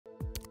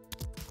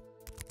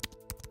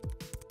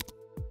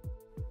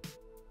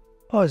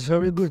Oh, it's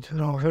very good.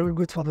 Very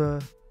good for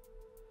the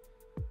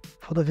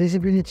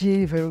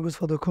visibility, very good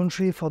for the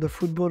country, for the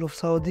football of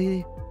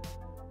Saudi,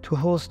 to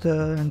host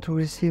and to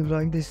receive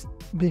like these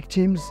big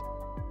teams.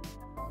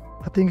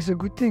 I think it's a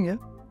good thing, yeah.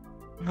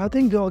 I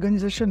think the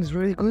organization is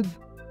really good.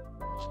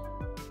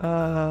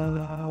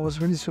 I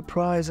was really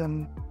surprised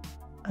and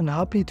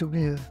happy to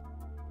be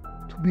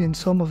in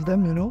some of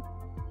them, you know.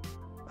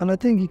 And I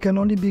think it can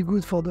only be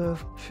good for the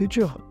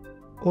future.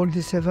 All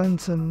these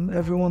events and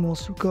everyone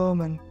wants to come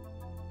and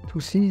to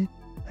see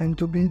and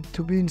to be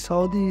in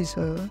Saudi is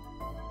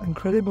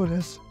incredible,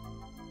 yes.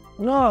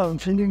 No, I'm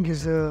feeling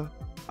is I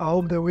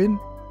hope they win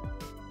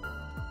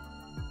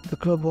the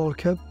Club World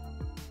Cup.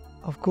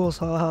 Of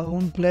course, I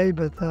won't play,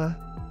 but I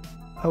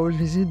will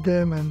visit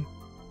them and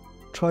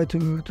try to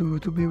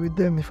be with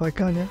them if I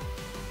can, yeah.